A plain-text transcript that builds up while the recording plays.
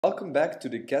Welcome back to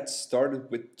the Get Started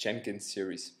with Jenkins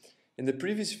series. In the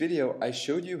previous video, I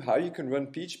showed you how you can run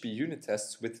PHP unit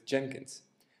tests with Jenkins.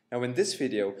 Now in this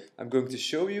video, I'm going to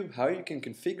show you how you can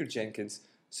configure Jenkins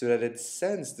so that it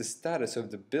sends the status of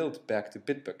the build back to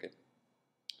BitBucket.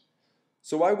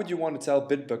 So why would you want to tell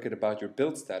BitBucket about your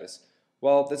build status?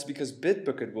 Well, that's because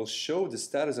BitBucket will show the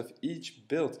status of each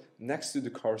build next to the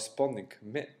corresponding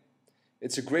commit.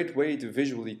 It's a great way to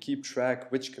visually keep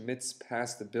track which commits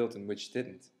passed the build and which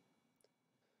didn't.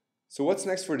 So what's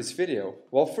next for this video?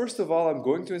 Well, first of all, I'm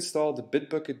going to install the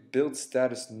BitBucket Build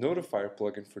Status Notifier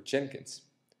plugin for Jenkins.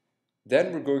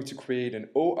 Then we're going to create an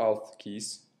OAuth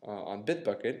keys on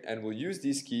BitBucket, and we'll use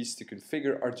these keys to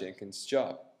configure our Jenkins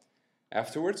job.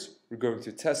 Afterwards, we're going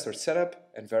to test our setup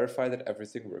and verify that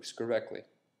everything works correctly.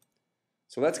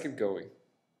 So let's get going.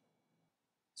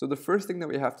 So the first thing that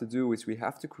we have to do is we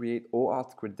have to create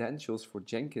OAuth credentials for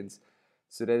Jenkins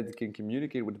so that it can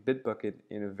communicate with BitBucket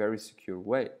in a very secure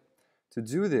way. To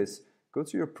do this, go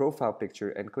to your profile picture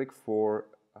and click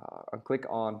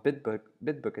on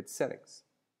BitBucket settings.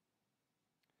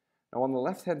 Now on the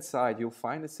left hand side you'll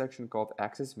find a section called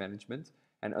Access Management,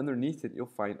 and underneath it you'll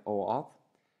find OAuth,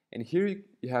 and here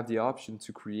you have the option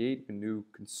to create a new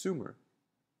consumer.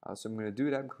 So I'm going to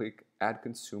do that and click Add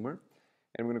Consumer.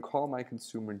 And I'm going to call my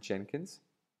consumer Jenkins.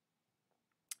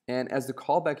 And as the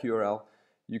callback URL,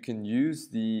 you can use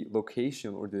the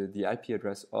location or the IP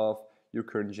address of your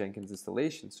current Jenkins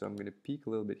installation. So I'm going to peek a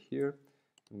little bit here.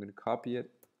 I'm going to copy it,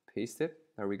 paste it.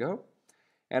 There we go.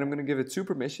 And I'm going to give it two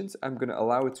permissions. I'm going to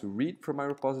allow it to read from my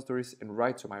repositories and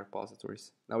write to my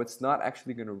repositories. Now it's not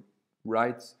actually going to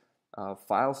write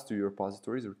files to your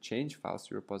repositories or change files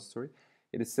to your repository.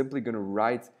 It is simply going to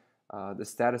write the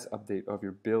status update of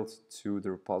your build to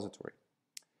the repository.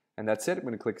 And that's it. I'm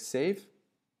going to click Save.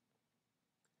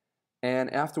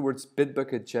 And afterwards,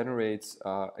 BitBucket generates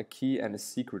a key and a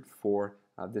secret for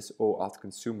this OAuth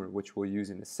consumer, which we'll use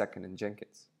in a second in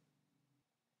Jenkins.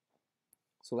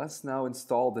 So let's now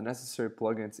install the necessary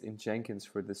plugins in Jenkins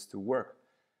for this to work.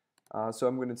 So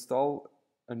I'm going to install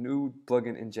a new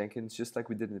plugin in Jenkins, just like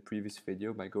we did in the previous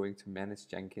video, by going to Manage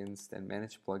Jenkins, then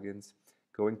Manage Plugins,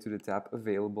 going to the tab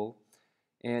Available,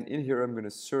 and in here I'm going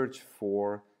to search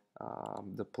for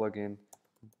the plugin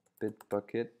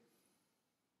BitBucket.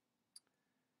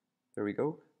 There we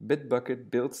go, BitBucket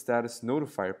Build Status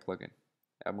Notifier plugin.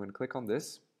 I'm going to click on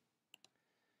this,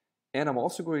 and I'm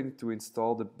also going to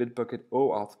install the BitBucket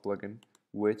OAuth plugin,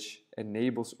 which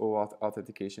enables OAuth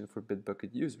authentication for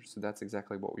BitBucket users. So that's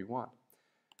exactly what we want.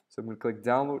 So I'm going to click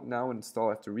Download now and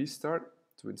Install after restart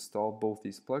to install both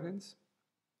these plugins.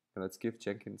 And let's give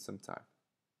Jenkins some time.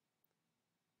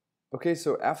 Okay,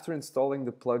 so after installing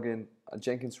the plugin,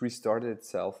 Jenkins restarted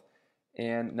itself,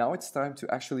 and now it's time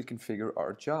to actually configure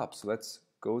our job. So let's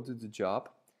go to the job,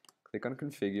 click on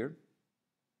Configure,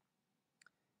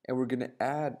 and we're going to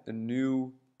add a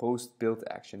new post build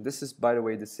action. This is, by the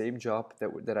way, the same job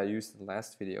that I used in the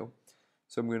last video.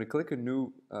 So I'm going to click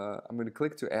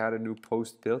to add a new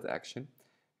post build action,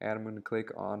 and I'm going to click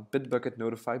on BitBucket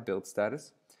Notify Build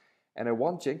Status. And I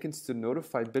want Jenkins to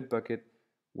notify BitBucket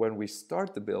when we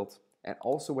start the build and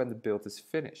also when the build is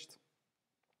finished.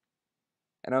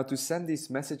 And now to send these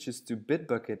messages to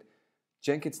BitBucket,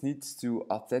 Jenkins needs to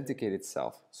authenticate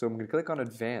itself. So I'm going to click on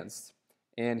Advanced,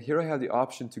 and here I have the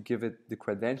option to give it the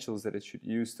credentials that it should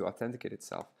use to authenticate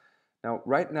itself. Now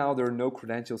right now there are no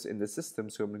credentials in the system,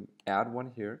 so I'm going to add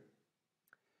one here.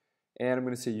 And I'm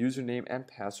going to say username and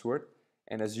password,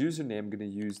 and as username I'm going to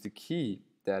use the key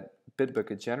that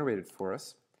BitBucket generated for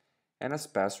us, and as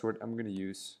password I'm going to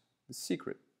use the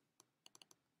secret.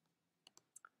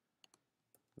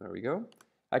 There we go.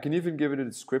 I can even give it a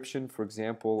description, for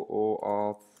example,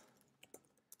 OAuth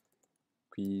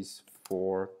keys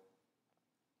for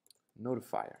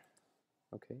notifier.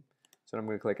 Okay, so I'm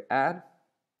going to click Add,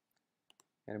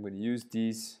 and I'm going to use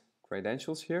these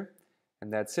credentials here,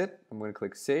 and that's it. I'm going to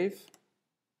click Save.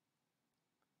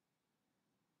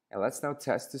 And let's now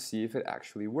test to see if it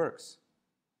actually works.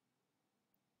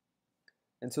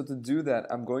 And so to do that,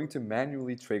 I'm going to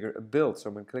manually trigger a build. So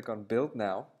I'm going to click on Build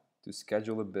Now to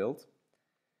schedule a build.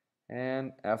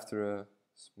 And after a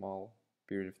small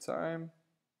period of time,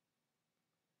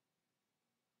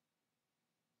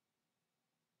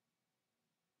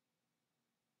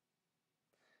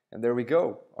 and there we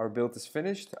go. Our build is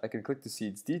finished. I can click to see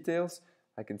its details.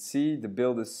 I can see the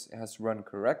build has run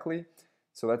correctly.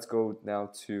 So let's go now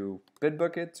to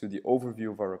BitBucket, to the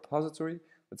overview of our repository.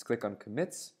 Let's click on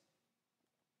Commits,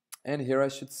 and here I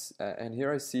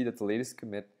see that the latest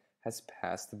commit has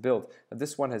passed the build. Now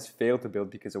this one has failed to build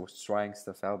because I was trying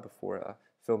stuff out before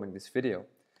filming this video.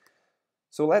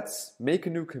 So let's make a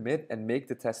new commit and make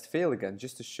the test fail again,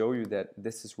 just to show you that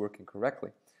this is working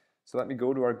correctly. So let me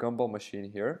go to our Gumball machine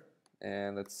here,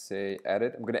 and let's say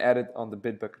edit. I'm going to add it on the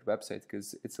BitBucket website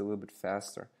because it's a little bit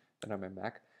faster than on my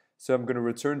Mac. So I'm going to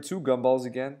return 2 gumballs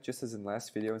again, just as in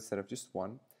last video, instead of just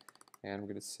 1. And we're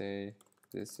going to say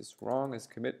this is wrong as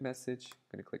commit message.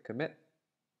 I'm going to click commit.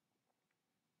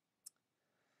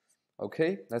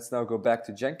 Okay, let's now go back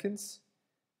to Jenkins,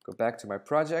 go back to my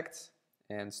project,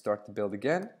 and start the build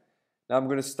again. Now I'm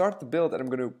going to start the build, and I'm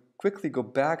going to quickly go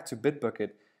back to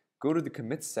BitBucket, go to the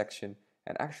commits section,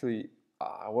 and actually,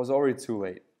 I was already too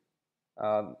late.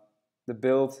 The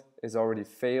build is already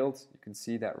failed. You can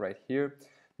see that right here.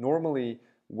 Normally,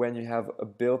 when you have a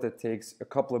build that takes a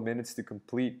couple of minutes to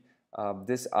complete,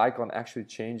 this icon actually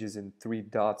changes in 3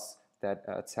 dots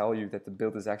that tell you that the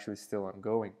build is actually still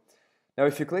ongoing. Now,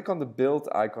 if you click on the build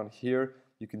icon here,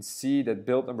 you can see that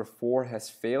build number 4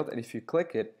 has failed, and if you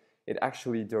click it, it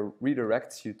actually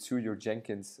redirects you to your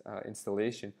Jenkins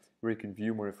installation where you can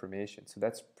view more information. So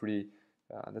that's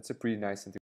a pretty nice integration.